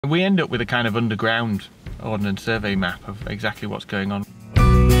We end up with a kind of underground Ordnance survey map of exactly what's going on.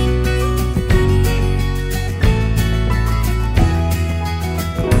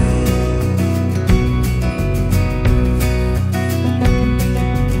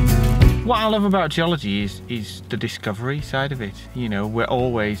 What I love about geology is the discovery side of it. You know, we're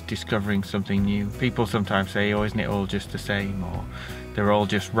always discovering something new. People sometimes say, oh, isn't it all just the same, or they're all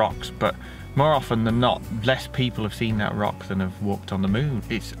just rocks, but more often than not, less people have seen that rock than have walked on the moon.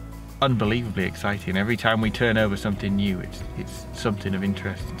 It's unbelievably exciting. Every time we turn over something new, it's something of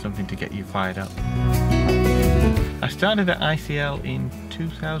interest and something to get you fired up. I started at ICL in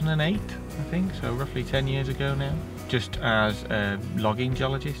 2008, I think, so roughly 10 years ago now, just as a logging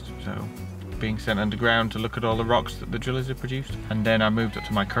geologist, so being sent underground to look at all the rocks that the drillers have produced. And then I moved up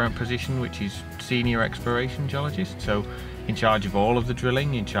to my current position, which is senior exploration geologist, so in charge of all of the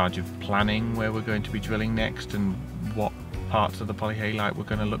drilling, in charge of planning where we're going to be drilling next and what parts of the polyhalite we're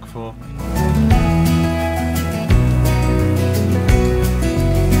going to look for.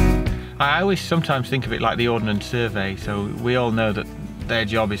 I always sometimes think of it like the Ordnance survey, so we all know that their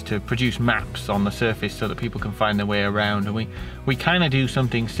job is to produce maps on the surface so that people can find their way around, and we kind of do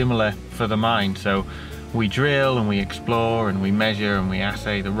something similar for the mine. So we drill and we explore and we measure and we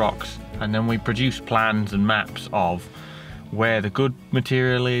assay the rocks, and then we produce plans and maps of where the good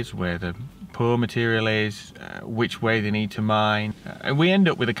material is, where the poor material is, which way they need to mine. We end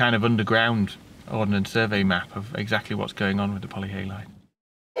up with a kind of underground Ordnance survey map of exactly what's going on with the polyhalite.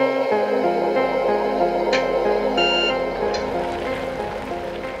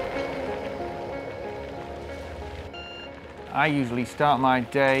 I usually start my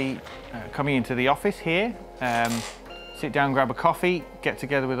day coming into the office here, sit down, grab a coffee, get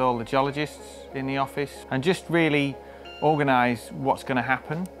together with all the geologists in the office and just really organise what's going to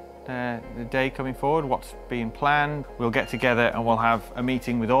happen the day coming forward, what's being planned. We'll get together and we'll have a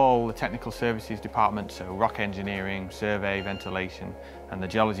meeting with all the technical services departments, so rock engineering, survey, ventilation and the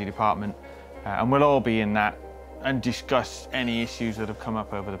geology department, and we'll all be in that and discuss any issues that have come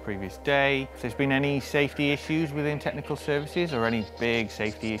up over the previous day. If there's been any safety issues within technical services or any big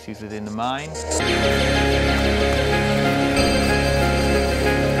safety issues within the mine.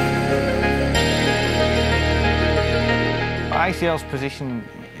 ICL's position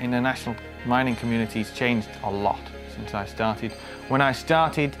in the national mining community has changed a lot since I started. When I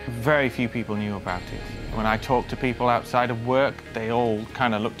started, very few people knew about it. When I talked to people outside of work, they all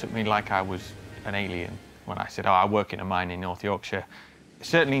kind of looked at me like I was an alien. When I said, oh, I work in a mine in North Yorkshire.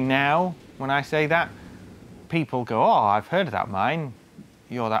 Certainly now, when I say that, people go, oh, I've heard of that mine.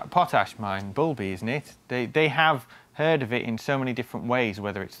 You're that potash mine, Boulby, isn't it? They have heard of it in so many different ways,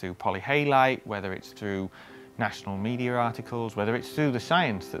 whether it's through polyhalite, whether it's through national media articles, whether it's through the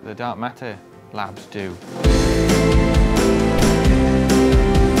science that the dark matter labs do.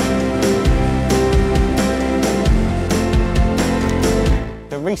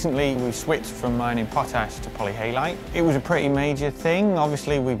 Recently we've switched from mining potash to polyhalite. It was a pretty major thing.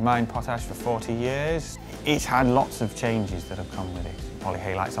 Obviously we've mined potash for 40 years. It's had lots of changes that have come with it.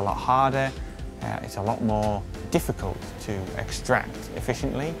 Polyhalite's a lot harder, it's a lot more difficult to extract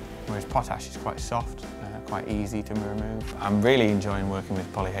efficiently, whereas potash is quite soft, quite easy to remove. I'm really enjoying working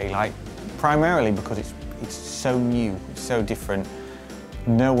with polyhalite, primarily because it's so new, it's so different.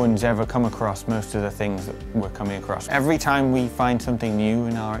 No one's ever come across most of the things that we're coming across. Every time we find something new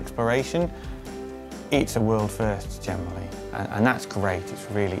in our exploration, it's a world first generally. And that's great. It's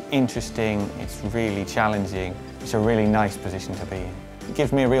really interesting, it's really challenging. It's a really nice position to be in. It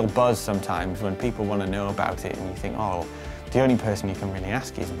gives me a real buzz sometimes when people want to know about it and you think, oh, the only person you can really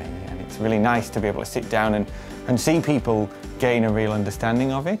ask is me. And it's really nice to be able to sit down and see people gain a real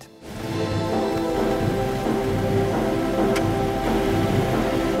understanding of it.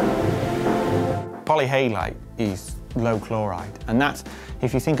 Polyhalite is low chloride, and that's,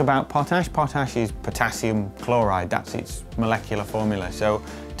 if you think about potash, potash is potassium chloride, that's its molecular formula. So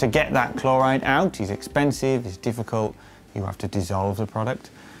to get that chloride out is expensive, it's difficult, you have to dissolve the product.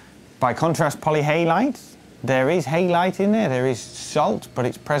 By contrast, polyhalite, there is halite in there is salt, but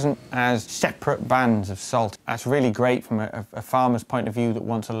it's present as separate bands of salt. That's really great from a farmer's point of view that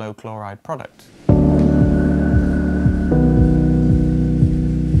wants a low chloride product.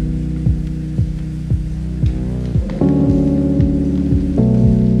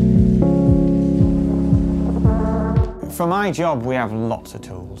 For my job, we have lots of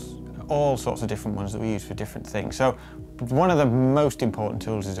tools, all sorts of different ones that we use for different things. So one of the most important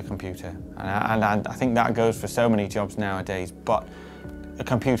tools is a computer, and I think that goes for so many jobs nowadays, but a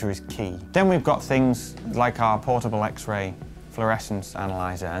computer is key. Then we've got things like our portable X-ray fluorescence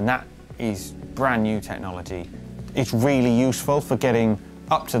analyzer, and that is brand new technology. It's really useful for getting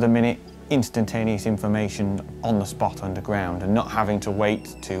up to the minute, instantaneous information on the spot underground and not having to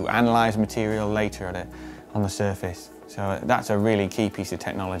wait to analyse material later on the surface. So that's a really key piece of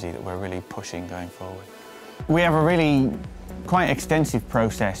technology that we're really pushing going forward. We have a really quite extensive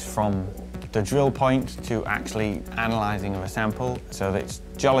process from the drill point to actually analysing of a sample. So it's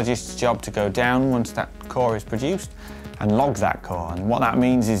geologist's job to go down once that core is produced and log that core. And what that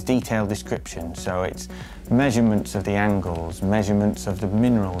means is detailed description. So it's measurements of the angles, measurements of the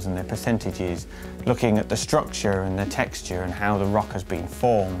minerals and their percentages, looking at the structure and the texture and how the rock has been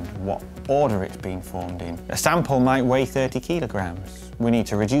formed, what order it's been formed in. A sample might weigh 30 kilograms. We need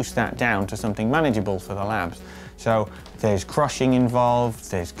to reduce that down to something manageable for the labs. So there's crushing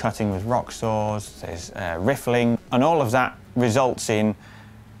involved, there's cutting with rock saws, there's riffling, and all of that results in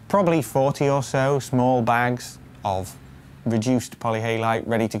probably 40 or so small bags of reduced polyhalite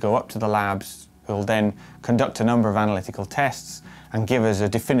ready to go up to the labs, who will then conduct a number of analytical tests and give us a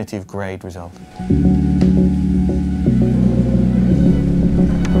definitive grade result.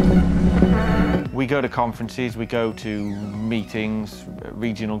 We go to conferences, we go to meetings,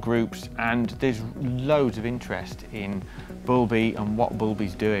 regional groups, and there's loads of interest in Boulby and what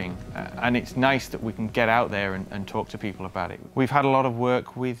Boulby's doing. And it's nice that we can get out there and talk to people about it. We've had a lot of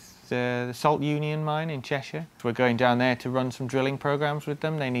work with the Salt Union mine in Cheshire. We're going down there to run some drilling programs with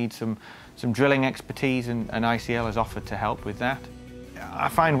them. They need some drilling expertise, and ICL has offered to help with that. I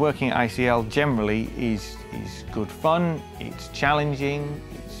find working at ICL generally is good fun, it's challenging,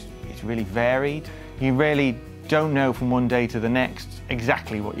 it's really varied. You really don't know from one day to the next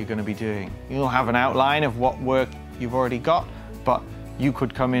exactly what you're going to be doing. You'll have an outline of what work you've already got, but you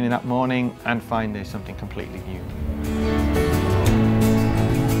could come in that morning and find there's something completely new.